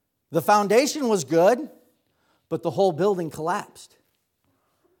 The foundation was good, but the whole building collapsed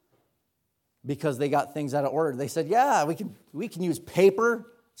because they got things out of order. They said, yeah, we can use paper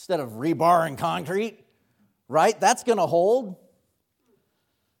instead of rebar and concrete, right? That's going to hold.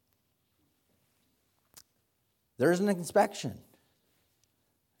 There's an inspection.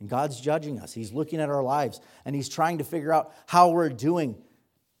 And God's judging us. He's looking at our lives, and He's trying to figure out how we're doing.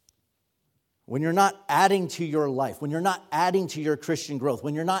 When you're not adding to your life, when you're not adding to your Christian growth,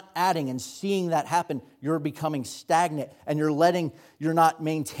 when you're not adding and seeing that happen, you're becoming stagnant, and you're not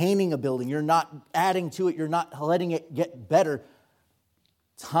maintaining a building, you're not adding to it, you're not letting it get better.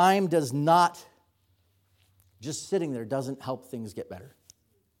 Time does not, just sitting there doesn't help things get better.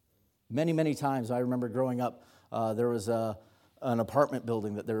 Many, many times I remember growing up, there was an apartment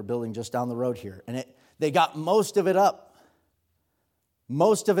building that they were building just down the road here. And they got most of it up.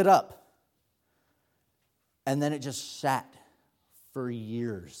 And then it just sat for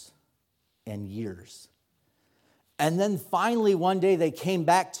years and years. And then finally one day they came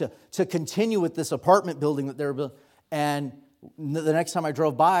back to continue with this apartment building that they were building. And the next time I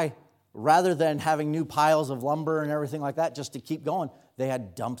drove by, rather than having new piles of lumber and everything like that just to keep going, they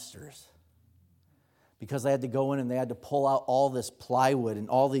had dumpsters. Because they had to go in and they had to pull out all this plywood and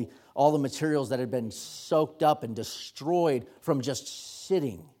all the materials that had been soaked up and destroyed from just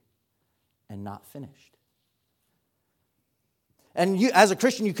sitting and not finished. And you, as a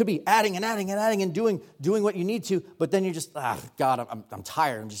Christian, you could be adding and adding and adding and doing what you need to, but then you're just, God, I'm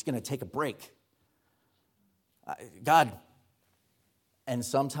tired. I'm just going to take a break. God. And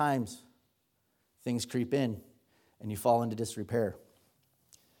sometimes things creep in and you fall into disrepair.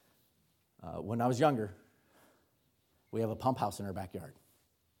 When I was younger, we have a pump house in our backyard.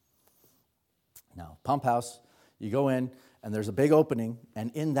 Now, pump house, you go in, and there's a big opening,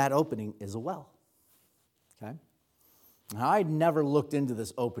 and in that opening is a well. Okay? Now, I'd never looked into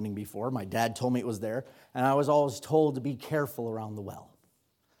this opening before. My dad told me it was there, and I was always told to be careful around the well.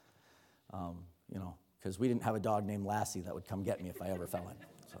 Because we didn't have a dog named Lassie that would come get me if I ever fell in.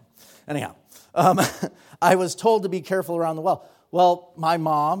 So, anyhow, I was told to be careful around the well. Well, my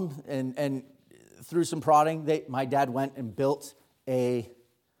mom, and through some prodding, my dad went and built a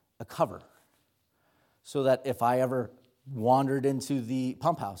cover so that if I ever wandered into the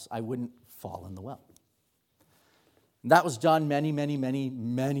pump house, I wouldn't fall in the well. And that was done many, many, many,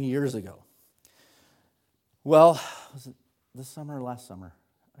 many years ago. Well, was it this summer or last summer?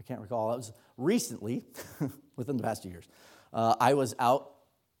 I can't recall. It was recently, within the past 2 years. I was out.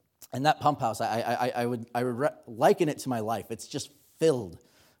 And that pump house, I would liken it to my life. It's just filled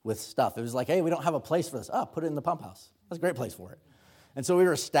with stuff. It was like, hey, we don't have a place for this. Put it in the pump house. That's a great place for it. And so we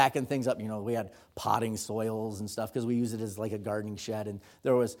were stacking things up. We had potting soils and stuff because we use it as like a gardening shed. And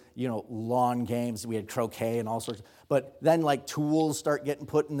there was, lawn games. We had croquet and all sorts. But then like tools start getting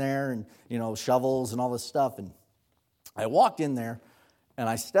put in there and, shovels and all this stuff. And I walked in there and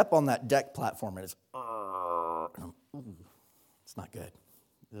I step on that deck platform and it's not good.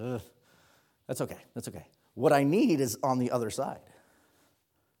 That's okay. What I need is on the other side.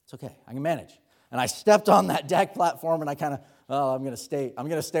 It's okay. I can manage. And I stepped on that deck platform, and I kind of, I'm going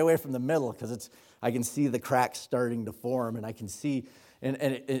to stay away from the middle because I can see the cracks starting to form, and I can see, and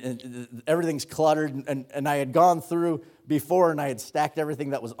everything's cluttered. And I had gone through before, and I had stacked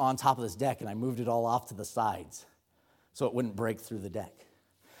everything that was on top of this deck, and I moved it all off to the sides so it wouldn't break through the deck.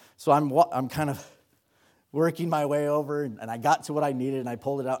 So I'm kind of working my way over, and I got to what I needed, and I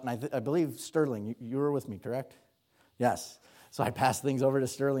pulled it out, and I believe, Sterling, you were with me, correct? Yes. So I passed things over to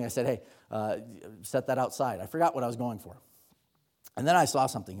Sterling. I said, hey, set that outside. I forgot what I was going for. And then I saw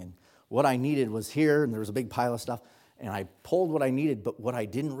something, and what I needed was here, and there was a big pile of stuff, and I pulled what I needed, but what I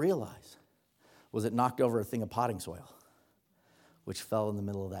didn't realize was it knocked over a thing of potting soil, which fell in the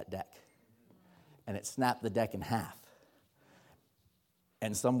middle of that deck, and it snapped the deck in half.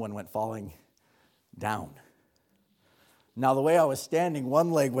 and someone went falling down. Now, the way I was standing,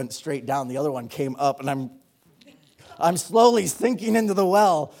 one leg went straight down, the other one came up, and I'm slowly sinking into the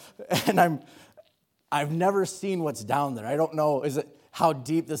well, and I've never seen what's down there. I don't know, how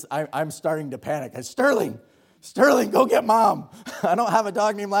deep this, I'm starting to panic. Sterling, go get Mom. I don't have a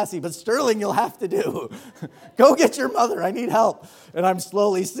dog named Lassie, but Sterling, you'll have to do. Go get your mother. I need help. And I'm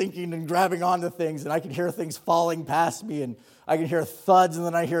slowly sinking and grabbing onto things, and I can hear things falling past me, and I can hear thuds, and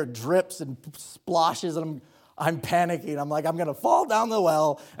then I hear drips and splashes, and I'm panicking. I'm like, I'm going to fall down the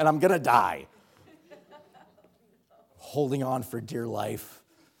well, and I'm going to die. Holding on for dear life.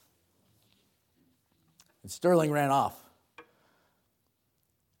 And Sterling ran off.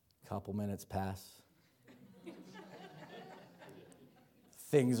 A couple minutes pass.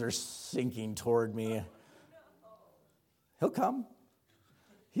 Things are sinking toward me. He'll come.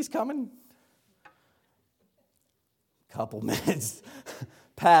 He's coming. Couple minutes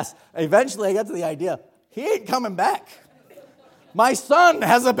pass. Eventually, I got to the idea, he ain't coming back. My son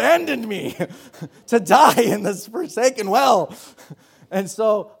has abandoned me to die in this forsaken well. And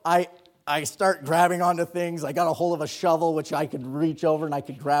so I start grabbing onto things. I got a hold of a shovel, which I could reach over, and I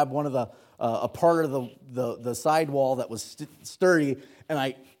could grab one of a part of the side wall that was sturdy, and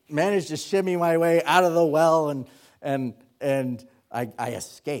I managed to shimmy my way out of the well, and I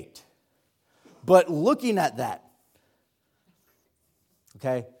escaped. But looking at that,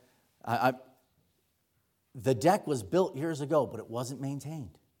 okay, the deck was built years ago, but it wasn't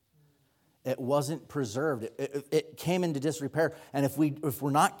maintained. It wasn't preserved. It came into disrepair. And if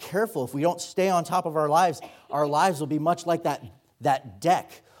we're not careful, if we don't stay on top of our lives will be much like that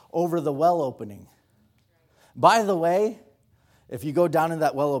deck over the well opening. By the way, if you go down in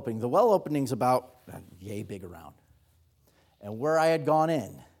that well opening, the well opening's about yay big around. And where I had gone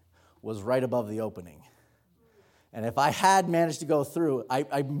in was right above the opening. And if I had managed to go through,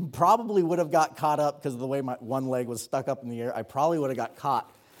 I probably would have got caught up because of the way my one leg was stuck up in the air. I probably would have got caught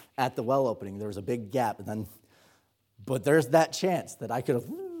at the well opening. There was a big gap. But there's that chance that I could have...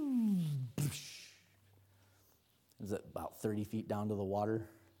 Is it about 30 feet down to the water?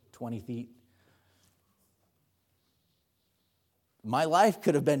 20 feet? My life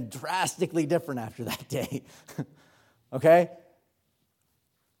could have been drastically different after that day. Okay?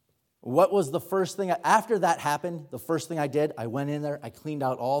 What was the first thing? After that happened, the first thing I did, I went in there, I cleaned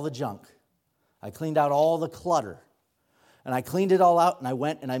out all the junk. I cleaned out all the clutter. And I cleaned it all out, and I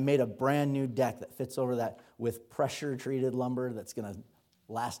went and I made a brand new deck that fits over that with pressure-treated lumber that's going to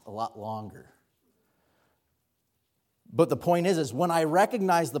last a lot longer. But the point is when I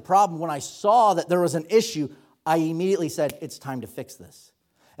recognized the problem, when I saw that there was an issue, I immediately said, it's time to fix this.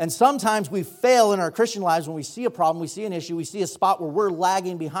 And sometimes we fail in our Christian lives when we see a problem, we see an issue, we see a spot where we're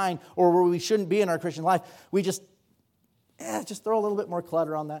lagging behind or where we shouldn't be in our Christian life. We just throw a little bit more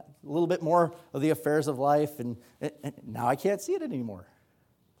clutter on that, a little bit more of the affairs of life, and now I can't see it anymore.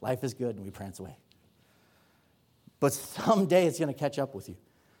 Life is good, and we prance away. But someday it's going to catch up with you,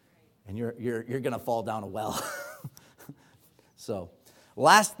 and you're going to fall down a well. So,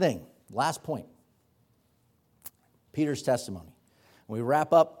 last point, Peter's testimony. We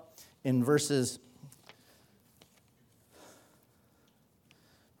wrap up in verses,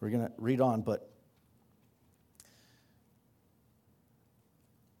 we're going to read on, but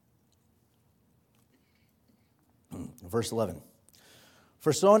verse 11.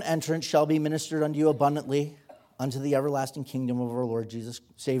 For so an entrance shall be ministered unto you abundantly unto the everlasting kingdom of our Lord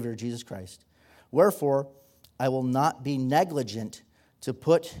Savior Jesus Christ. Wherefore, I will not be negligent to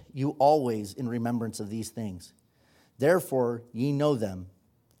put you always in remembrance of these things. Therefore, ye know them,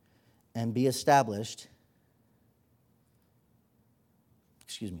 and be established.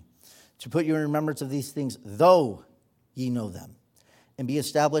 To put you in remembrance of these things, though ye know them, and be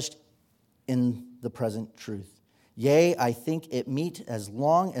established in the present truth. Yea, I think it meet, as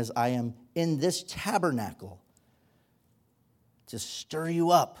long as I am in this tabernacle, to stir you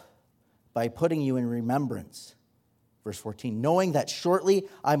up by putting you in remembrance. Verse 14, knowing that shortly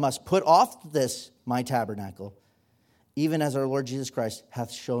I must put off this my tabernacle, even as our Lord Jesus Christ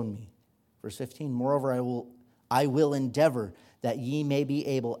hath shown me. Verse 15, moreover I will endeavor that ye may be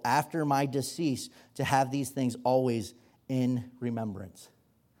able after my decease to have these things always in remembrance.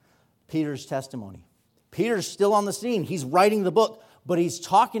 Peter's testimony. Peter's still on the scene. He's writing the book, but he's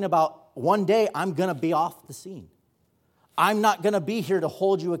talking about one day I'm going to be off the scene. I'm not going to be here to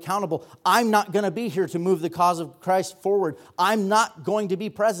hold you accountable. I'm not going to be here to move the cause of Christ forward. I'm not going to be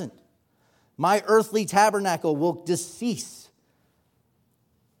present. My earthly tabernacle will decease.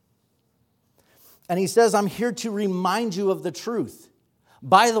 And he says, I'm here to remind you of the truth.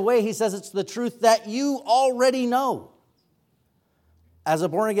 By the way, he says it's the truth that you already know. As a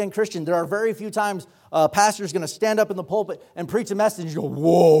born-again Christian, there are very few times a pastor is going to stand up in the pulpit and preach a message and you go,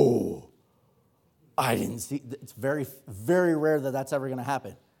 whoa, I didn't see. It's very, very rare that that's ever going to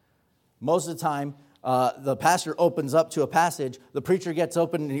happen. Most of the time, the pastor opens up to a passage, the preacher gets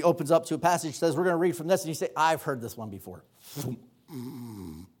open and he opens up to a passage, says, we're going to read from this, and you say, I've heard this one before.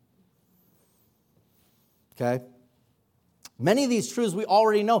 Okay? Many of these truths we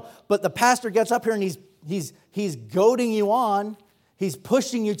already know, but the pastor gets up here and he's goading you on. He's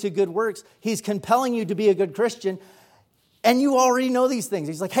pushing you to good works. He's compelling you to be a good Christian. And you already know these things.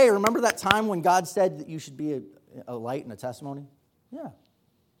 He's like, hey, remember that time when God said that you should be a light and a testimony? Yeah.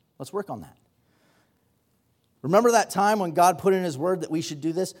 Let's work on that. Remember that time when God put in his word that we should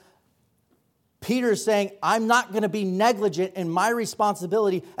do this? Peter's saying, I'm not going to be negligent in my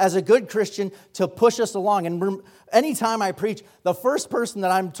responsibility as a good Christian to push us along. And anytime I preach, the first person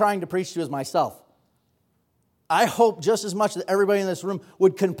that I'm trying to preach to is myself. I hope just as much that everybody in this room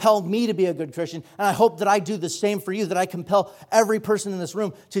would compel me to be a good Christian, and I hope that I do the same for you, that I compel every person in this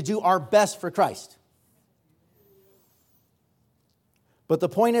room to do our best for Christ. But the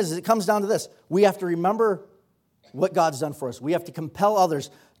point is, it comes down to this. We have to remember what God's done for us. We have to compel others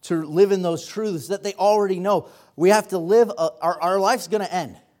to live in those truths that they already know. We have to live, our life's going to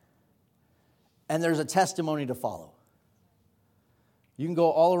end. And there's a testimony to follow. You can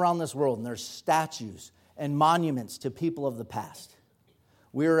go all around this world, and there's statues and monuments to people of the past.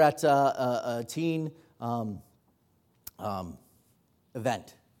 We were at a teen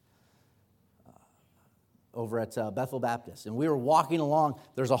event over at Bethel Baptist, and we were walking along.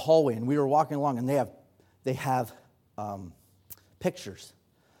 There's a hallway, and we were walking along, and they have pictures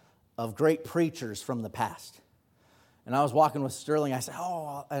of great preachers from the past. And I was walking with Sterling. I said,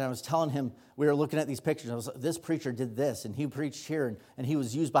 and I was telling him, we were looking at these pictures. I was like, this preacher did this, and he preached here, and he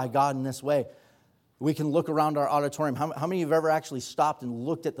was used by God in this way. We can look around our auditorium. How many of you have ever actually stopped and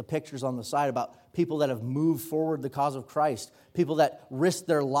looked at the pictures on the side about people that have moved forward the cause of Christ, people that risked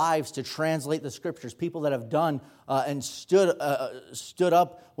their lives to translate the scriptures, people that have done and stood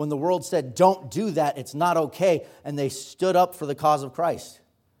up when the world said, don't do that, it's not okay, and they stood up for the cause of Christ?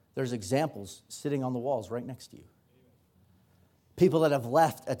 There's examples sitting on the walls right next to you. People that have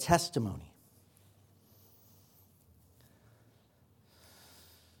left a testimony.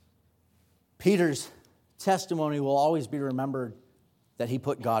 Peter's testimony will always be remembered that he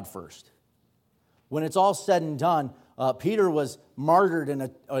put God first. When it's all said and done, Peter was martyred in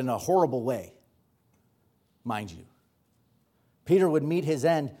a horrible way, mind you. Peter would meet his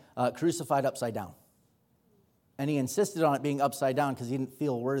end crucified upside down. And he insisted on it being upside down because he didn't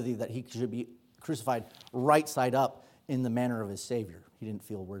feel worthy that he should be crucified right side up in the manner of his Savior. He didn't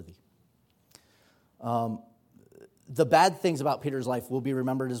feel worthy. The bad things about Peter's life will be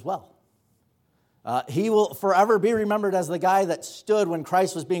remembered as well. He will forever be remembered as the guy that stood when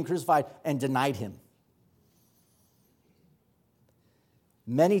Christ was being crucified and denied him.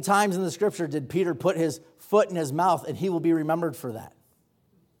 Many times in the scripture did Peter put his foot in his mouth, and he will be remembered for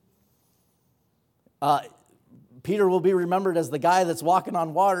that. Peter will be remembered as the guy that's walking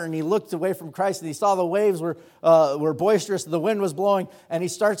on water, and he looked away from Christ, and he saw the waves were boisterous, the wind was blowing, and he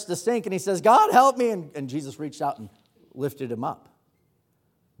starts to sink, and he says, God, help me, and Jesus reached out and lifted him up.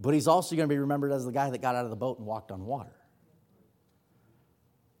 But he's also going to be remembered as the guy that got out of the boat and walked on water.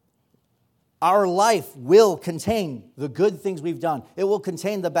 Our life will contain the good things we've done. It will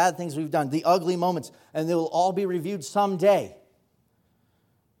contain the bad things we've done, the ugly moments, and they will all be reviewed someday.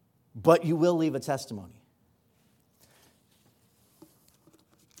 But you will leave a testimony.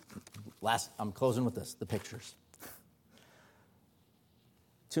 I'm closing with this, the pictures.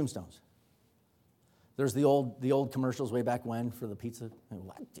 Tombstones. There's the old commercials way back when for the pizza.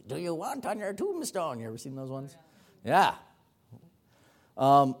 What do you want on your tombstone? You ever seen those ones? Yeah.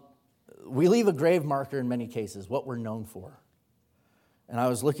 We leave a grave marker in many cases, what we're known for. And I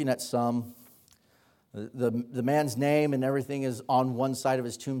was looking at some. The man's name and everything is on one side of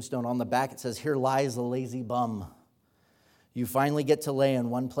his tombstone. On the back it says, here lies a lazy bum. You finally get to lay in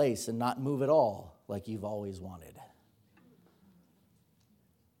one place and not move at all like you've always wanted.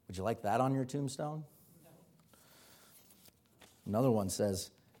 Would you like that on your tombstone? Another one says,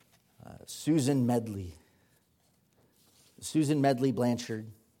 Susan Medley. Susan Medley Blanchard,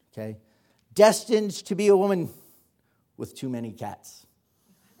 okay? Destined to be a woman with too many cats.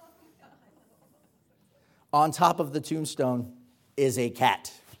 On top of the tombstone is a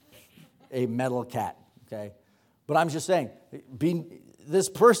cat, a metal cat, okay? But I'm just saying,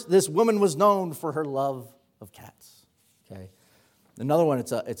 this woman was known for her love of cats, okay? Another one,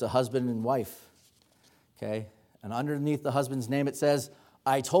 it's a husband and wife, okay? And underneath the husband's name, it says,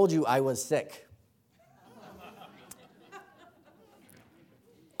 I told you I was sick.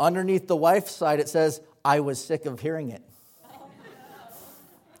 Underneath the wife's side, it says, I was sick of hearing it.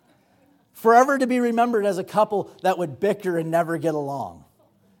 Forever to be remembered as a couple that would bicker and never get along.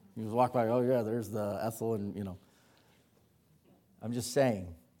 You just walk by, oh yeah, there's the Ethel and, I'm just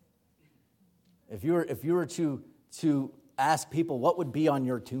saying. If you were to ask people what would be on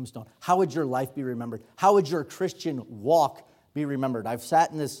your tombstone, how would your life be remembered? How would your Christian walk be remembered? I've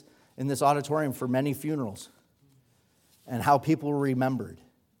sat in this auditorium for many funerals and how people were remembered.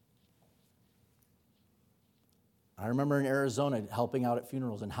 I remember in Arizona helping out at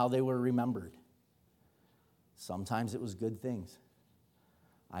funerals and how they were remembered. Sometimes it was good things.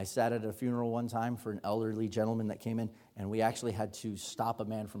 I sat at a funeral one time for an elderly gentleman that came in, and we actually had to stop a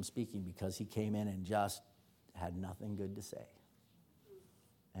man from speaking because he came in and just had nothing good to say.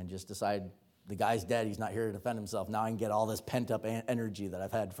 And just decided, the guy's dead, he's not here to defend himself. Now I can get all this pent-up energy that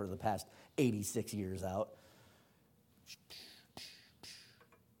I've had for the past 86 years out.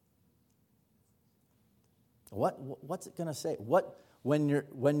 What's it going to say? When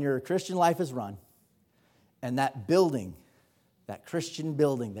your Christian life is run, and that building, that Christian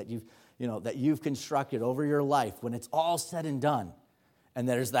building that you've constructed over your life, when it's all said and done, and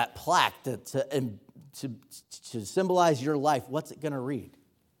there's that plaque to symbolize your life, what's it going to read?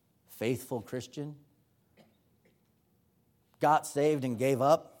 Faithful Christian? Got saved and gave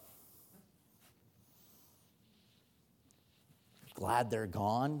up? Glad they're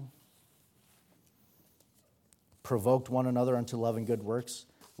gone? Provoked one another unto love and good works?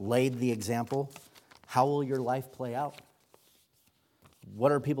 Laid the example? How will your life play out?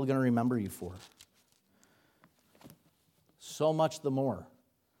 What are people going to remember you for? So much the more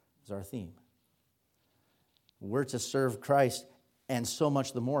is our theme. We're to serve Christ, and so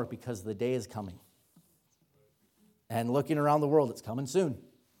much the more because the day is coming. And looking around the world, it's coming soon.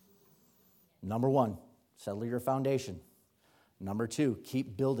 Number one, settle your foundation. Number two,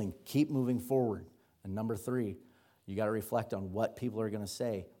 keep building, keep moving forward. And number three, you got to reflect on what people are going to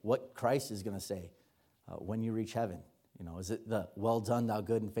say, what Christ is going to say when you reach heaven. Is it the well done, thou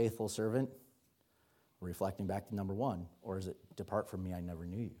good and faithful servant? Reflecting back to number one. Or is it depart from me, I never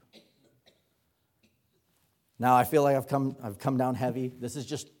knew you? Now, I feel like I've come down heavy. This is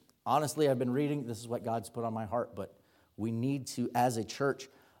just, honestly, I've been reading. This is what God's put on my heart. But we need to, as a church,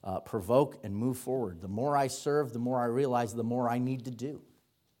 provoke and move forward. The more I serve, the more I realize the more I need to do.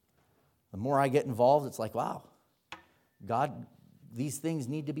 The more I get involved, it's like, wow, God, these things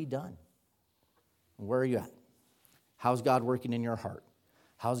need to be done. Where are you at? How's God working in your heart?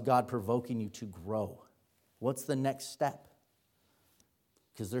 How's God provoking you to grow? What's the next step?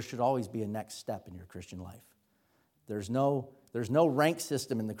 Because there should always be a next step in your Christian life. There's no rank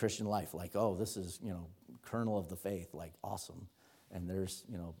system in the Christian life, like, oh, this is, kernel of the faith, like, awesome. And there's,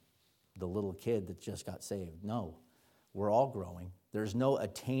 the little kid that just got saved. No, we're all growing. There's no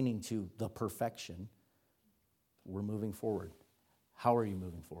attaining to the perfection. We're moving forward. How are you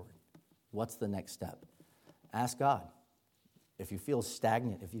moving forward? What's the next step? Ask God. If you feel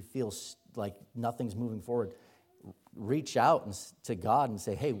stagnant, if you feel like nothing's moving forward, reach out to God and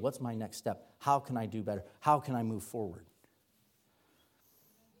say, hey, what's my next step? How can I do better? How can I move forward?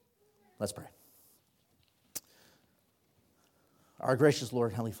 Let's pray. Our gracious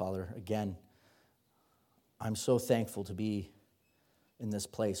Lord, Heavenly Father, again, I'm so thankful to be in this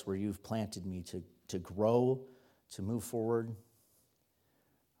place where you've planted me to grow, to move forward,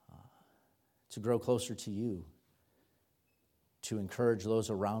 to grow closer to you, to encourage those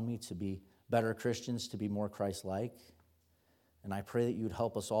around me to be better Christians, to be more Christ-like. And I pray that you'd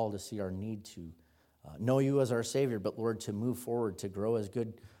help us all to see our need to know you as our Savior, but Lord, to move forward, to grow as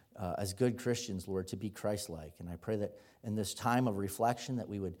good Christians, Lord, to be Christ-like. And I pray that in this time of reflection that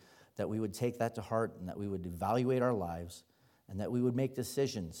we would take that to heart, and that we would evaluate our lives, and that we would make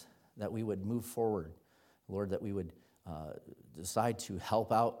decisions, that we would move forward, Lord, that we would decide to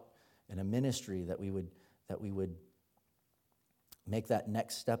help out in a ministry, that we would make that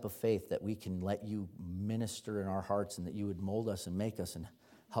next step of faith, that we can let you minister in our hearts, and that you would mold us and make us and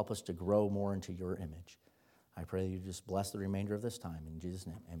help us to grow more into your image. I pray that you just bless the remainder of this time. In Jesus'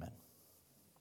 name, amen.